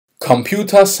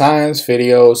Computer science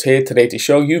videos here today to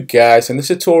show you guys in this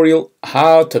tutorial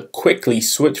how to quickly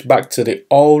switch back to the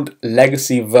old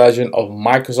legacy version of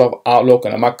Microsoft Outlook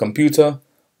on a Mac computer.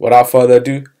 Without further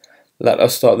ado, let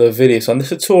us start the video. So in this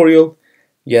tutorial,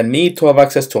 you need to have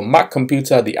access to a Mac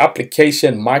computer, the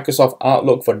application Microsoft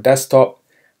Outlook for desktop,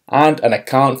 and an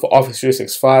account for Office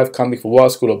 365, can be for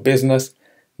work, school, or business.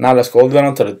 Now let's go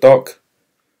down to the dock,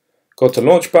 go to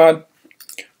Launchpad,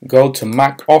 go to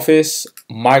Mac Office,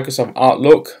 Microsoft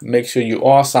Outlook, make sure you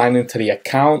are signed into the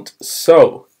account.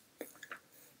 So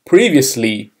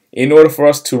previously, in order for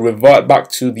us to revert back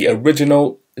to the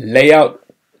original layout,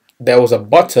 there was a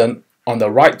button on the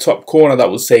right top corner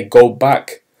that would say go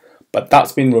back, but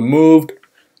that's been removed.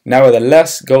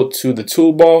 Nevertheless, go to the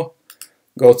toolbar,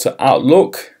 go to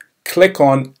Outlook, click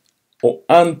on or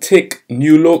untick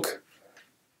New Look.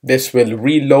 This will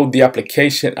reload the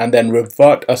application and then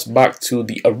revert us back to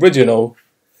the original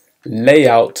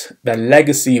layout, the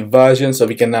legacy version. So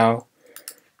we can now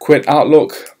quit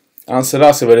Outlook. And so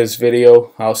that's it for this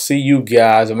video. I'll see you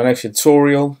guys in my next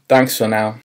tutorial. Thanks for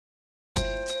now.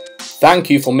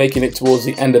 Thank you for making it towards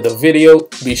the end of the video.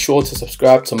 Be sure to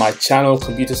subscribe to my channel,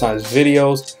 Computer Science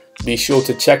Videos. Be sure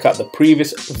to check out the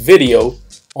previous video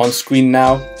on screen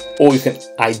now, or you can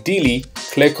ideally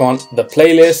click on the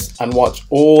playlist and watch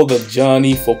all the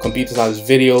journey for computer science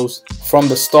videos from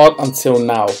the start until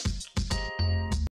now.